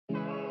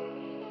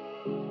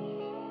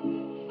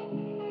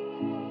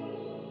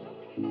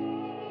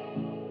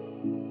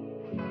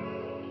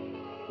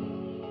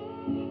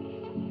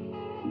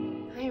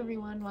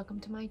welcome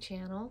to my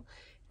channel.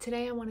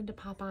 Today I wanted to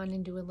pop on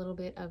and do a little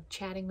bit of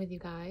chatting with you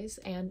guys,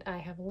 and I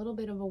have a little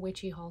bit of a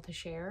witchy haul to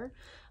share.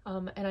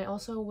 And I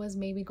also was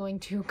maybe going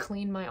to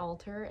clean my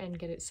altar and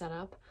get it set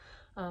up.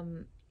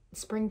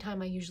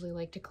 Springtime I usually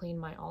like to clean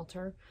my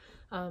altar,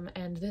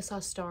 and this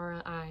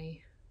Ostara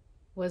I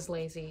was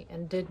lazy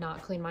and did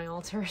not clean my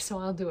altar, so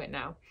I'll do it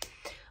now.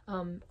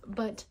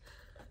 But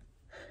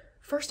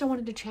first I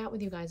wanted to chat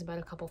with you guys about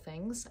a couple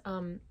things.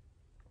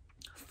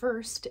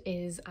 First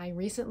is I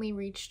recently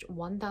reached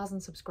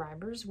 1,000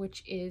 subscribers,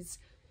 which is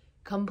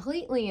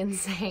completely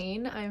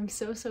insane. I'm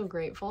so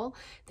grateful.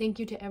 Thank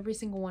you to every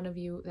single one of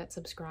you that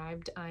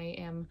subscribed. I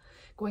am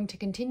going to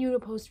continue to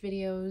post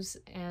videos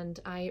and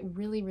I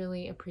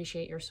really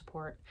appreciate your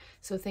support.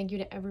 So thank you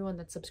to everyone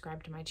that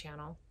subscribed to my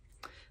channel.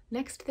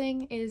 Next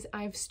thing is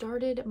I've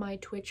started my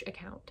Twitch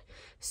account.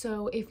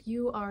 So if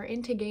you are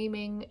into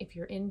gaming, if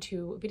you're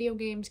into video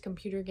games,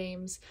 computer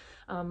games,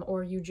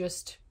 or you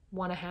just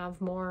want to have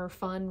more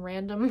fun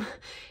random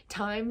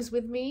times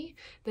with me,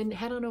 then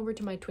head on over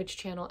to my Twitch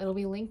channel. It'll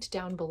be linked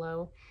down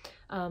below.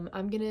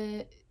 I'm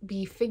gonna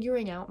be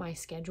figuring out my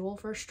schedule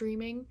for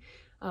streaming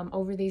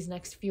over these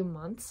next few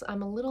months.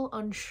 I'm a little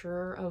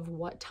unsure of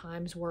what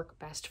times work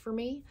best for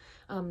me.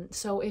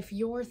 So if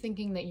you're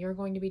thinking that you're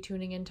going to be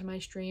tuning into my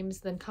streams,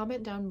 then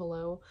comment down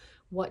below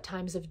what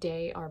times of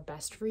day are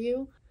best for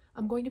you.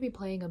 I'm going to be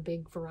playing a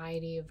big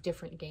variety of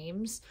different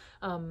games.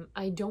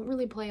 I don't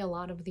really play a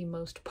lot of the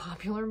most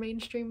popular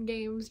mainstream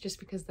games just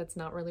because that's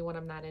not really what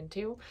I'm that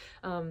into.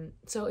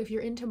 So if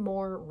you're into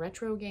more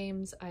retro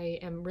games, I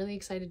am really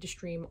excited to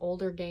stream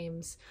older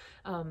games.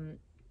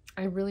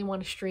 I really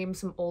want to stream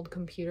some old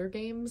computer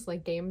games,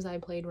 like games I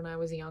played when I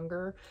was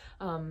younger.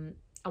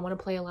 I want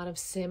to play a lot of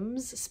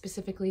Sims,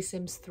 specifically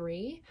Sims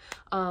 3.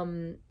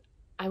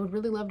 I would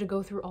really love to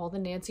go through all the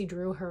Nancy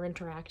Drew Her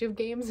Interactive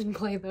games and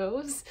play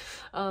those.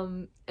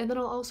 And then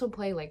I'll also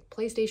play like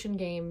PlayStation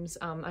games.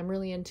 I'm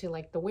really into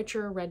like The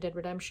Witcher, Red Dead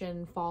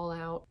Redemption,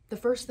 Fallout. The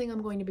first thing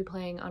I'm going to be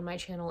playing on my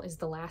channel is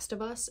The Last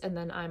of Us, and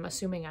then I'm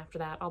assuming after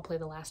that I'll play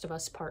The Last of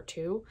Us Part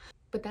 2.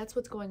 But that's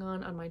what's going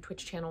on my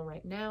Twitch channel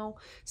right now.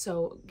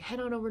 So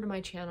head on over to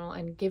my channel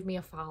and give me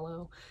a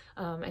follow,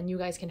 and you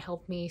guys can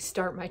help me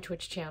start my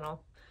Twitch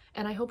channel.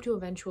 And I hope to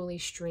eventually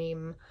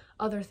stream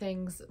other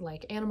things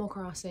like Animal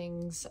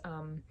Crossings,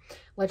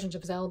 Legends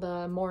of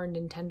Zelda, more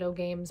Nintendo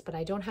games, but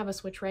I don't have a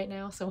Switch right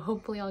now, so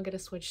hopefully I'll get a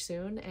Switch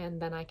soon, and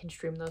then I can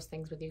stream those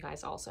things with you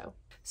guys also.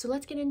 So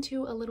let's get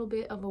into a little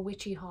bit of a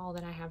witchy haul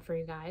that I have for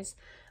you guys.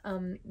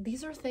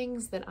 These are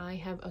things that I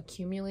have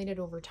accumulated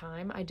over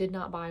time. I did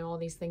not buy all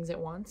these things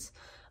at once,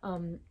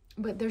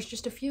 but there's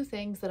just a few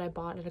things that I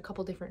bought at a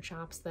couple different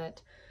shops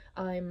that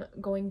I'm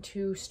going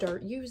to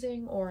start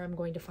using, or I'm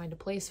going to find a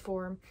place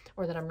for,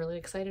 or that I'm really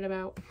excited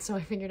about, so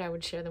I figured I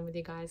would share them with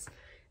you guys.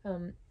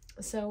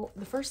 So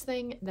the first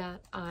thing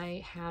that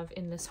I have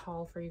in this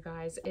haul for you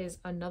guys is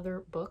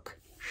another book.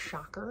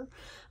 Shocker.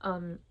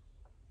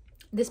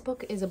 This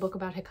book is a book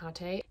about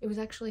Hecate. It was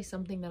actually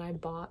something that I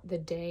bought the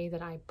day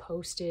that I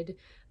posted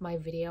my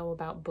video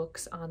about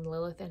books on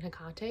Lilith and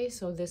Hecate,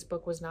 so this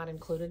book was not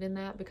included in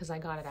that because I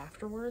got it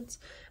afterwards.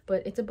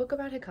 But it's a book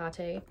about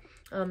Hecate.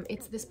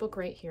 It's this book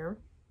right here,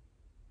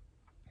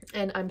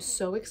 and I'm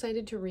so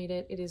excited to read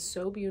it. It is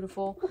so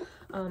beautiful,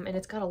 and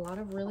it's got a lot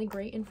of really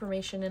great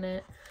information in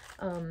it.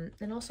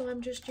 And also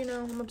I'm just, you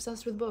know, I'm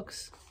obsessed with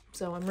books.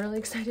 So I'm really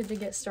excited to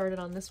get started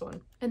on this one.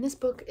 And this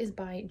book is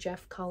by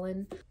Jeff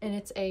Cullen, and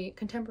it's a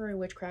contemporary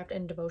witchcraft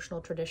and devotional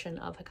tradition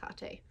of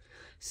Hecate.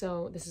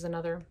 So this is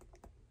another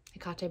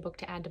Hecate book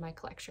to add to my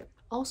collection.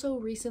 Also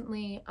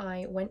recently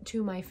I went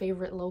to my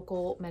favorite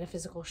local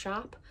metaphysical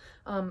shop,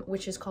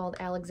 which is called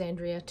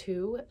Alexandria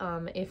 2.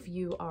 If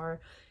you are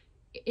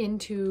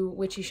into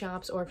witchy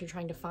shops, or if you're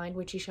trying to find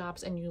witchy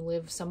shops and you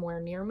live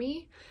somewhere near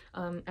me,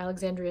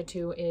 Alexandria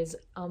 2 is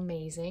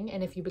amazing,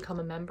 and if you become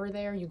a member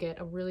there you get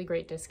a really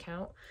great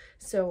discount.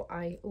 So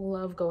I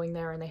love going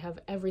there, and they have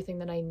everything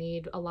that I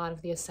need, a lot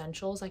of the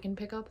essentials I can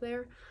pick up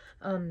there.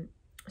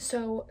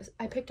 So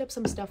I picked up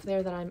some stuff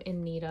there that I'm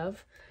in need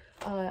of.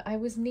 I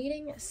was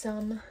needing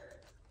some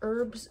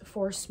herbs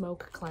for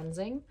smoke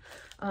cleansing.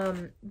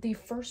 The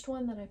first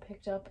one that I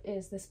picked up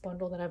is this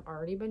bundle that I've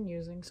already been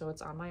using, so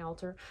it's on my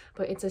altar,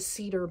 but it's a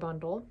cedar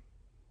bundle.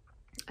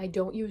 I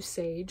don't use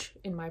sage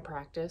in my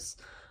practice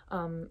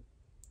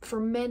for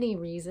many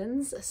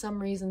reasons,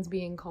 some reasons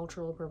being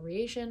cultural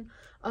appropriation,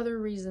 other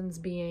reasons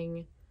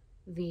being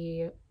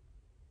the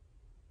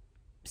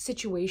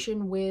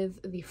situation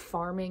with the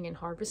farming and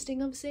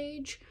harvesting of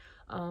sage.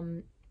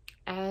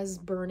 As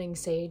burning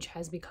sage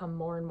has become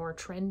more and more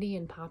trendy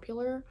and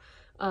popular,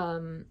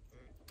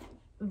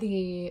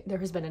 there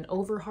has been an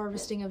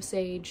over-harvesting of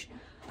sage,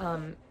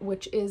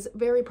 which is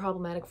very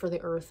problematic for the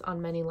earth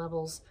on many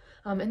levels.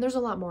 And there's a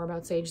lot more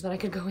about sage that I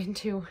could go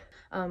into.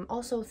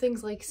 Also,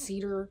 things like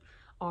cedar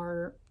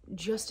are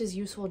just as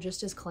useful,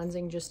 just as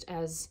cleansing, just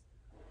as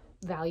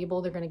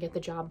valuable. They're going to get the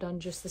job done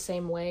just the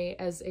same way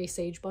as a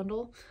sage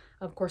bundle.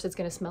 Of course, it's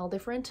going to smell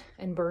different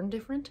and burn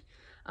different.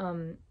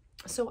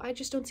 So I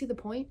just don't see the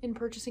point in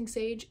purchasing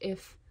sage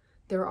if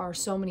there are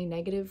so many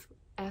negative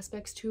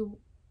aspects to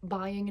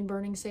buying and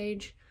burning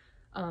sage,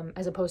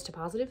 as opposed to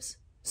positives.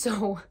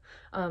 So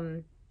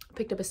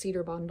picked up a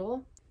cedar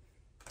bundle.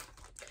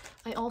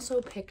 I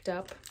also picked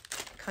up,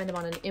 kind of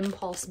on an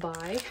impulse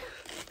buy,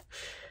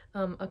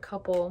 a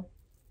couple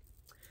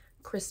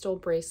crystal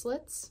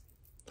bracelets.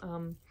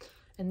 And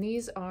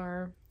these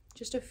are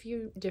just a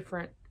few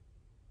different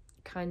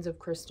kinds of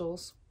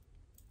crystals.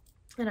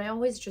 And I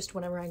always just,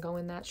 whenever I go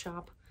in that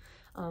shop,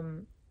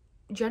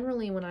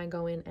 generally when I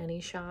go in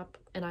any shop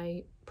and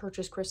I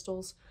purchase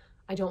crystals,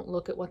 I don't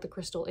look at what the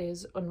crystal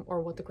is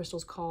or what the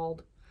crystal's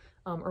called,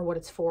 or what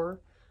it's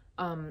for.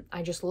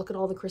 I just look at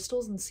all the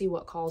crystals and see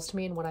what calls to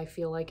me and what I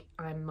feel like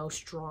I'm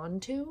most drawn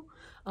to.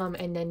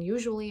 And then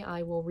usually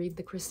I will read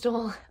the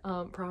crystal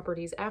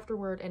properties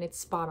afterward, and it's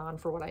spot on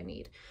for what I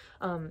need.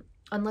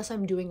 Unless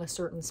I'm doing a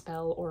certain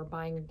spell or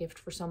buying a gift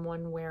for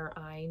someone where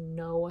I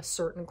know a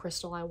certain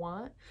crystal I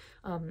want,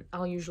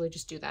 I'll usually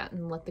just do that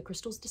and let the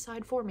crystals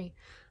decide for me.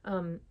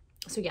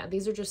 So yeah,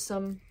 these are just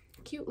some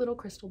cute little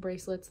crystal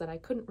bracelets that I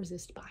couldn't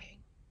resist buying.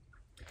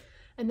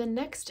 And then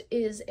next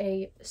is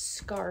a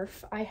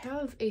scarf. I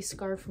have a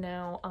scarf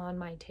now on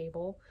my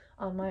table,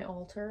 on my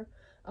altar,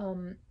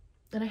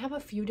 and I have a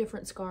few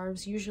different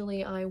scarves.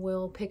 Usually I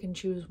will pick and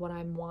choose what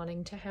I'm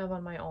wanting to have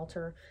on my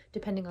altar,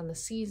 depending on the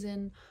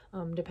season,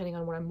 depending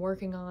on what I'm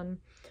working on.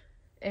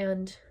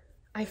 And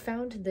I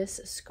found this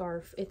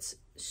scarf. It's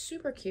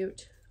super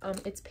cute.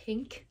 It's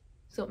pink,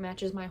 so it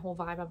matches my whole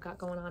vibe I've got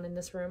going on in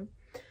this room.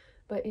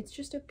 But it's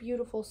just a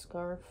beautiful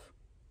scarf,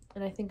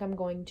 and I think I'm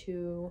going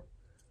to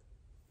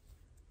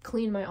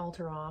clean my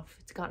altar off.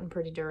 It's gotten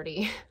pretty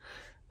dirty.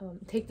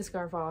 Take the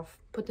scarf off,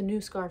 put the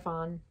new scarf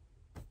on.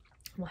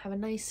 We'll have a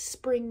nice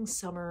spring,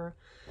 summer,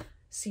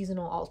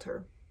 seasonal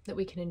altar that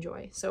we can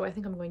enjoy. So I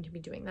think I'm going to be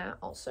doing that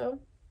also.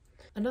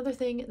 Another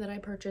thing that I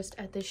purchased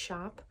at this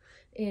shop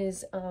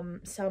is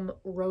some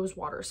rose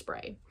water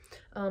spray.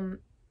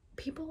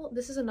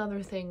 This is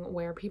another thing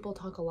where people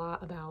talk a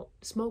lot about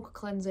smoke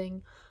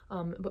cleansing,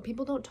 but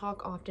people don't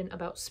talk often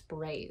about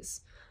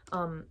sprays.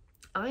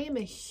 I am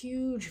a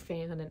huge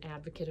fan and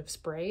advocate of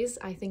sprays.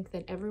 I think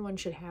that everyone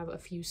should have a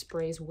few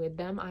sprays with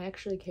them. I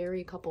actually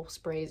carry a couple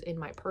sprays in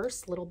my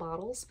purse, little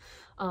bottles,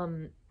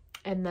 and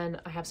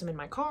then I have some in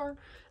my car,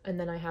 and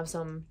then I have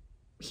some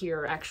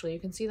here. Actually, you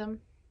can see them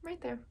right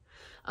there.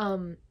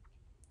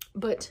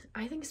 But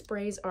I think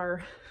sprays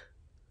are...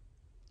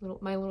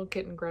 My little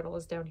kitten Gretel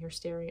is down here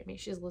staring at me.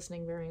 She's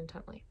listening very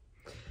intently.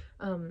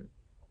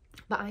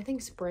 But I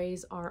think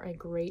sprays are a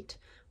great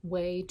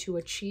way to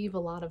achieve a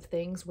lot of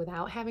things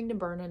without having to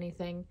burn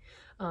anything.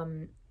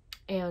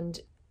 And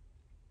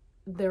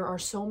there are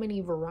so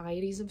many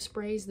varieties of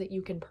sprays that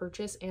you can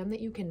purchase and that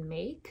you can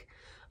make.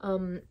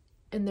 And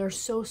they're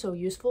so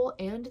useful,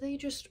 and they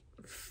just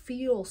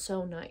feel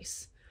so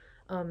nice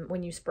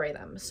when you spray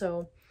them.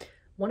 So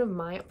one of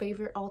my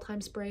favorite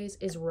all-time sprays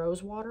is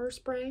rose water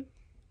spray.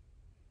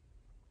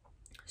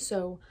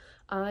 So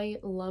I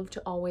love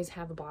to always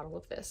have a bottle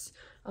of this.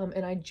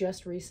 And I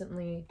just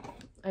recently,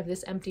 I have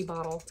this empty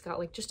bottle. It's got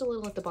like just a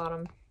little at the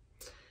bottom,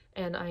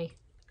 and I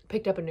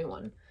picked up a new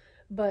one.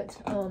 But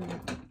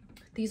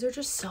these are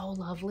just so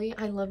lovely.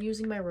 I love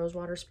using my rose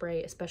water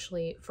spray,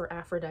 especially for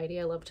Aphrodite.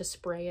 I love to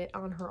spray it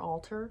on her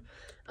altar.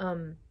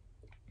 I'm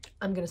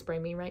gonna spray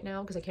me right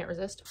now because I can't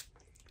resist.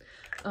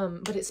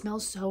 But it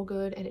smells so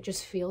good, and it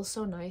just feels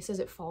so nice as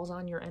it falls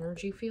on your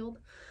energy field.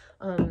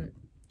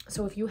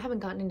 So if you haven't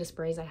gotten into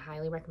sprays, I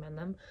highly recommend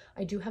them.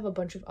 I do have a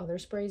bunch of other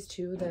sprays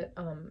too, that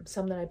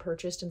some that I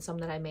purchased and some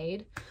that I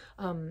made.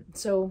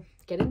 So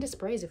get into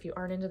sprays if you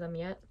aren't into them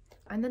yet.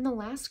 And then the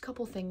last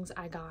couple things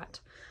I got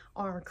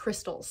are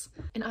crystals.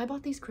 And I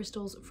bought these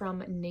crystals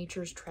from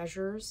Nature's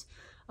Treasures.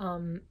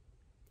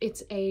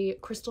 It's a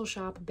crystal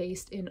shop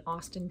based in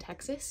Austin,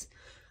 Texas.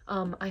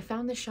 I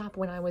found this shop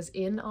when I was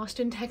in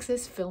Austin,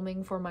 Texas,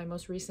 filming for my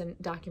most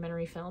recent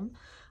documentary film.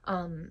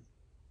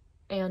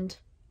 And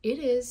it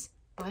is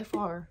by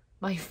far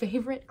my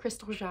favorite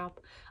crystal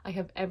shop I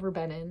have ever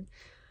been in.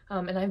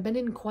 And I've been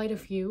in quite a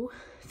few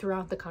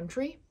throughout the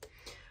country.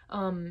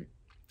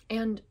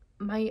 And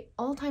my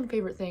all-time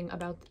favorite thing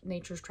about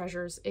Nature's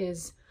Treasures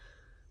is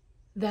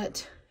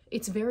that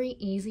it's very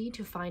easy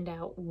to find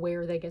out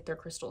where they get their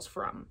crystals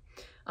from.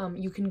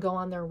 You can go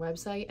on their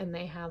website and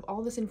they have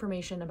all this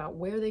information about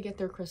where they get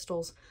their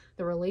crystals,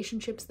 the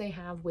relationships they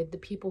have with the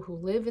people who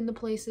live in the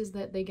places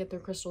that they get their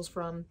crystals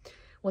from,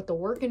 what the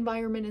work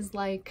environment is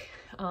like,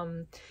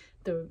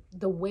 the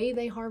way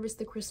they harvest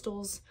the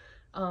crystals.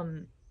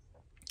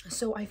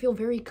 So I feel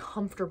very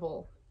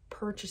comfortable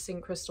purchasing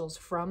crystals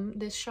from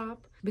this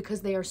shop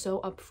because they are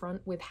so upfront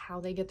with how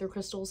they get their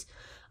crystals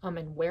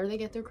and where they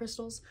get their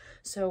crystals.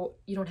 So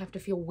you don't have to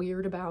feel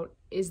weird about,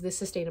 is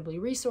this sustainably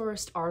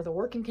resourced? Are the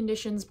working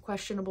conditions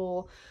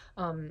questionable?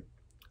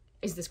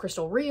 Is this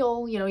crystal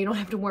real? You know, you don't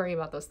have to worry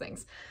about those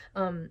things.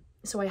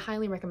 So I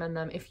highly recommend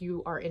them if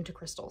you are into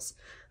crystals.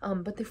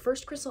 But the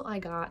first crystal I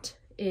got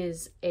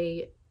is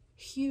a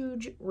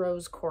huge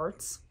rose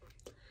quartz.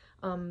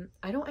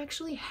 I don't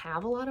actually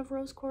have a lot of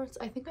rose quartz.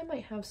 I think I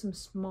might have some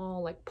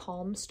small like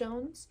palm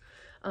stones.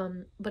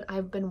 But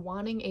I've been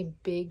wanting a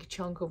big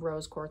chunk of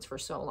rose quartz for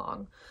so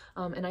long.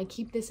 And I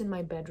keep this in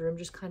my bedroom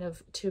just kind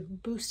of to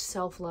boost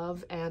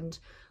self-love and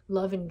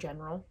love in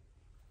general.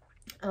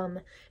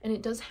 And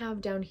it does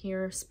have down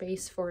here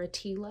space for a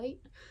tea light.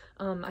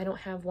 I don't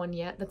have one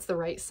yet that's the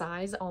right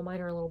size. All mine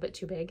are a little bit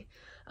too big.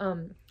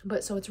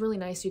 But so it's really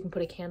nice. You can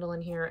put a candle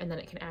in here and then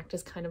it can act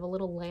as kind of a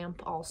little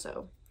lamp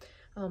also.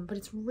 But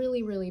it's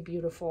really, really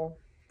beautiful.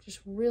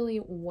 Just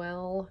really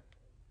well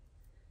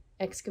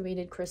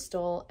excavated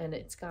crystal, and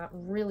it's got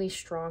really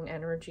strong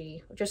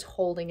energy. Just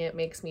holding it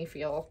makes me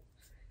feel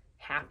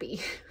happy.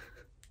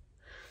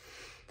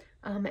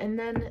 And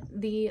then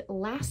the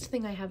last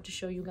thing I have to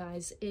show you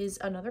guys is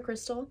another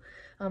crystal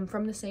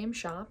from the same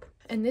shop,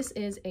 and this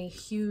is a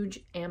huge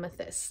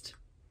amethyst,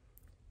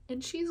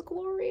 and she's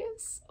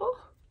glorious.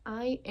 Oh,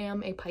 I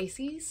am a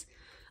Pisces,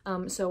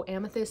 so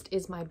amethyst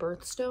is my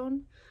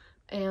birthstone,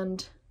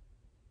 and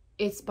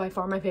it's by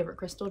far my favorite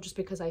crystal just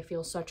because I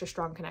feel such a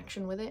strong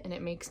connection with it, and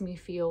it makes me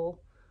feel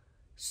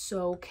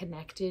so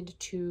connected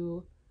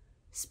to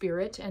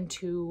spirit and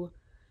to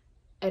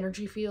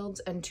energy fields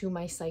and to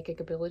my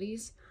psychic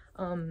abilities.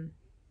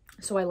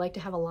 So I like to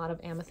have a lot of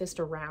amethyst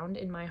around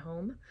in my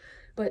home.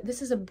 But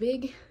this is a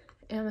big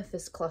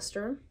amethyst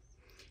cluster,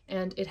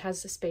 and it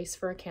has a space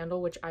for a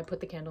candle, which I put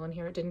the candle in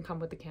here. It didn't come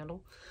with the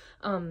candle.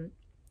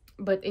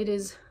 But it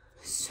is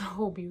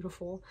so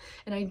beautiful,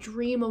 and I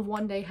dream of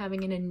one day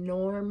having an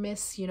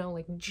enormous, you know,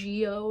 like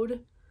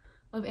geode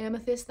of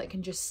amethyst that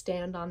can just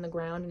stand on the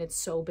ground, and it's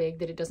so big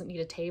that it doesn't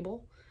need a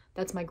table.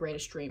 That's my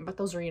greatest dream, but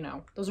those are, you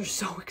know, those are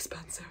so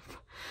expensive.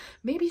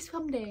 Maybe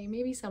someday,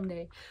 maybe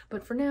someday.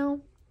 But for now,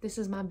 this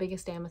is my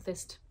biggest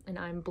amethyst, and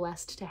I'm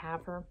blessed to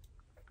have her.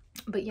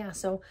 But yeah,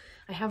 so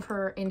I have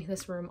her in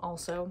this room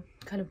also,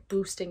 kind of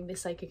boosting the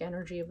psychic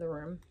energy of the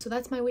room. So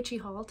that's my witchy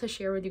haul to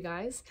share with you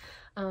guys.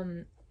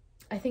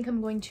 I think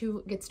I'm going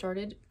to get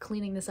started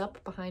cleaning this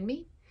up behind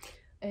me,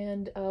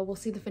 and we'll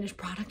see the finished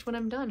product when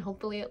I'm done.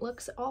 Hopefully it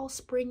looks all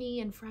springy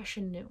and fresh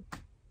and new.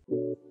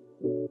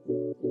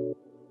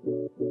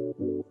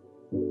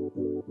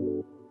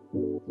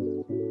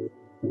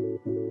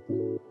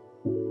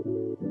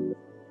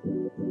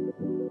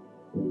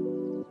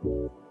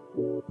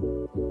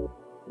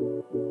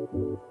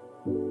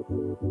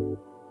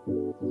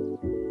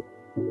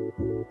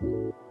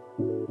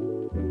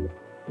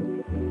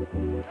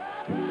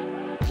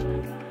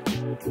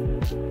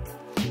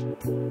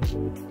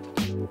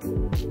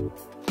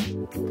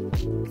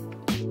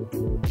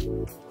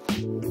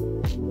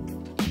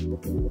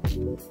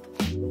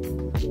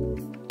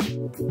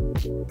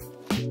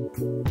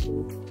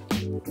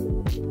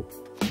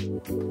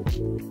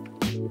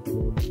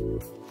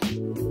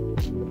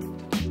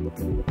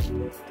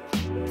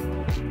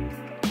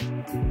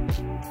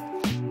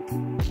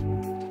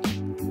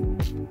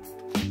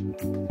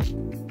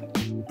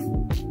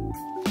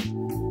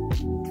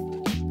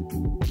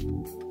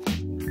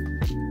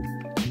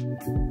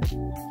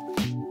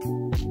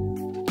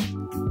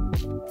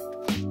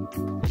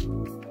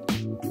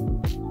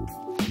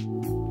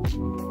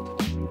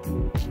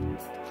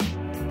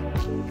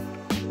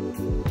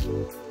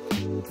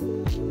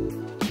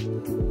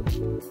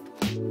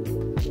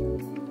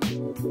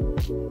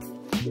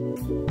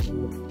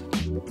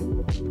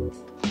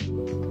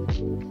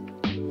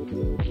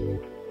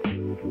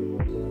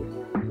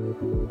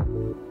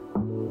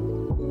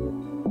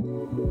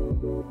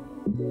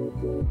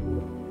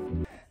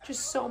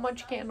 Just so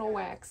much candle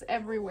wax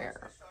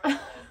everywhere.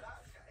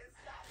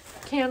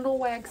 Candle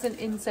wax and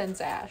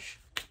incense ash.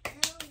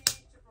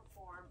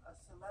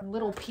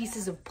 Little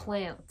pieces of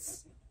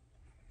plants.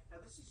 Now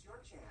this is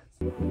your chance.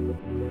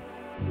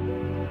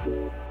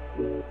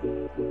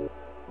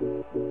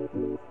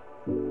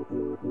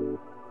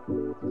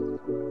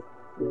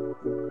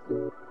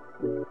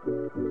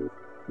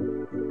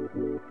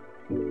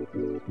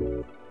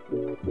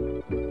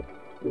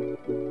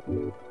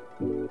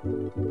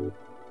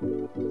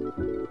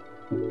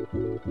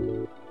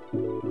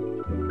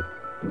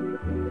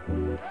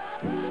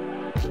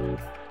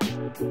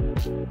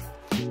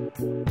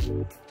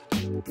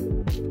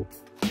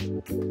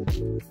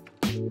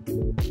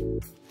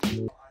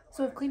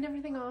 So I've cleaned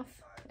everything off,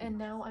 and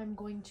now I'm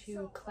going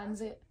to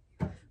cleanse it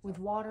with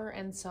water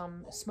and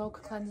some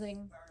smoke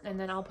cleansing, and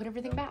then I'll put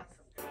everything back.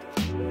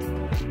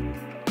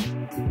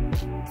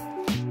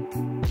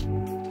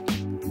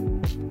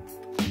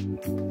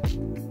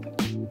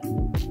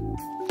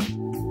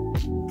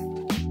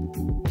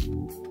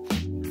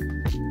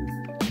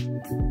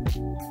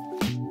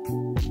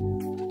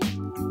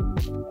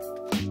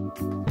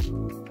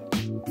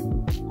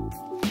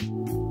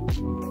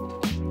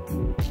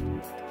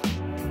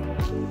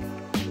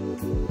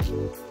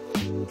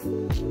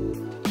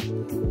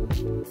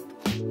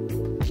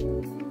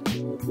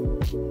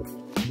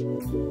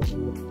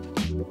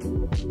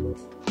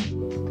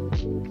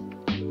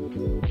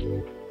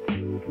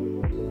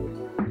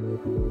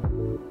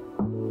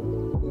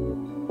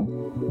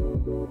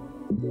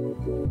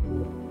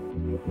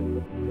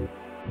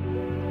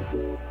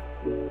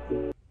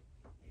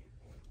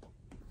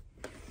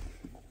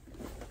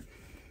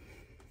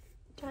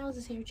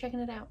 Charles is here checking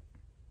it out.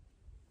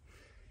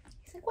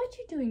 He's like, what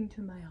you doing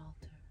to my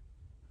altar?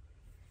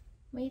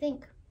 What do you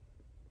think?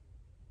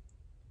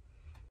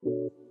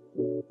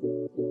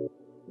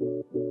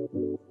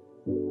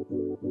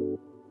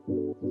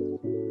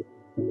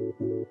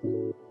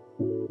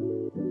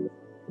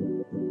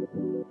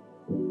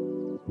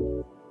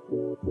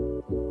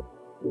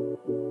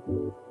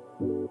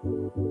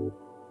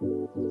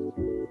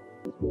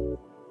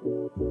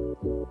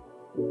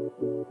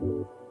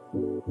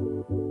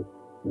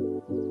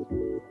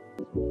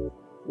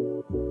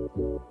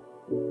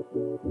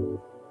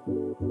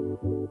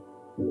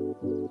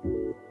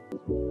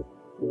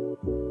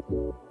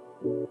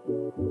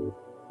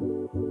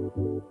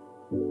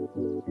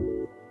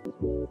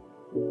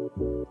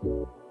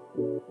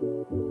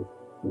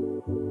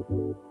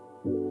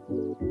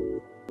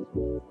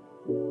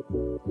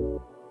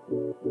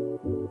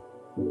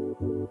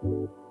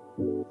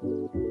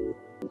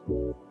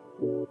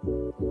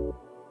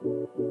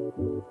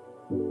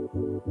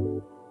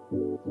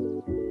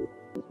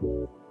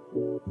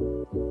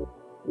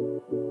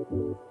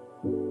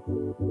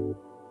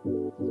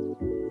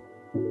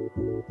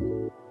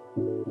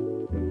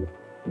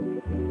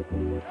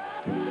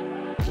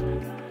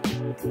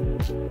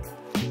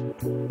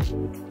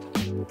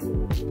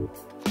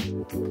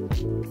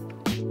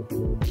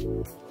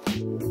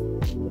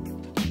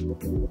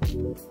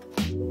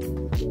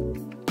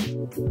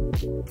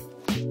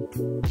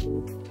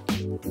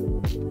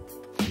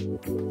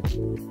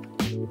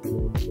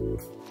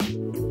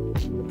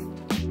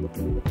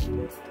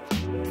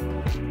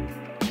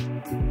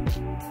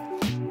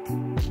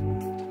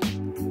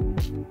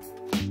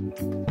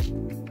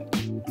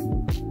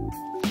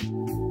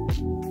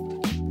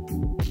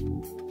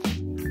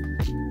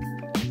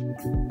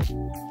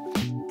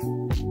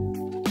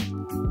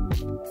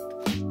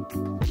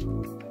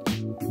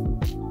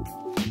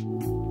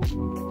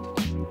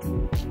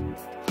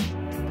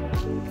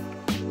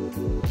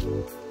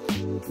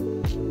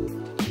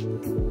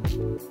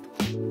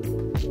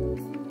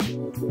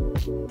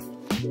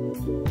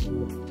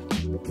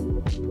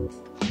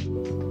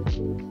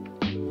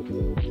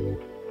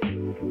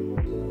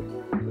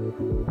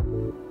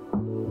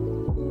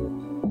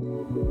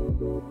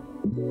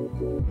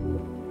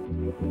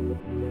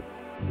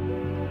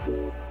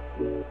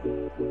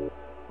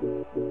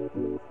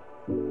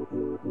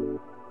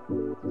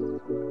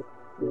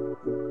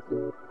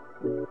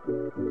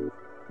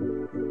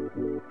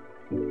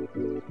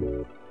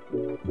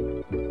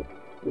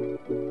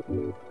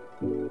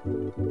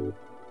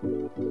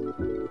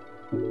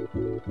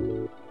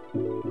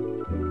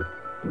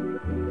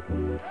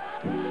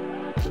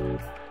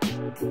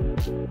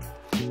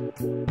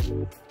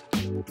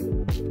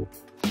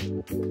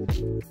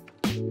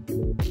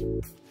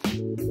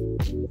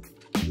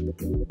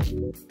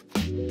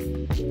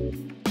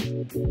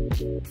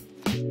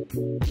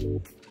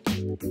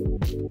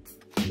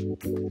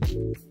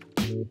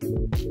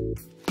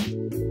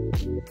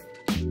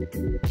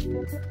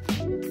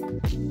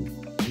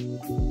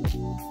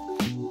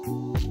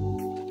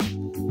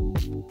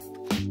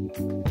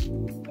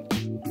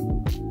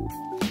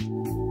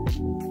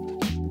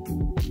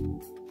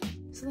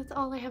 So that's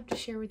all I have to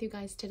share with you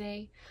guys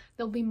today.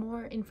 There'll be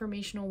more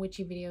informational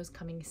witchy videos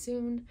coming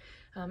soon,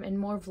 and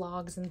more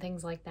vlogs and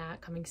things like that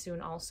coming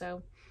soon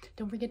also.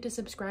 Don't forget to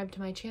subscribe to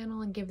my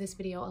channel and give this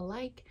video a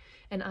like,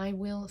 and I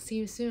will see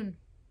you soon.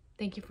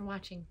 Thank you for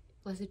watching.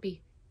 Blessed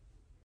be.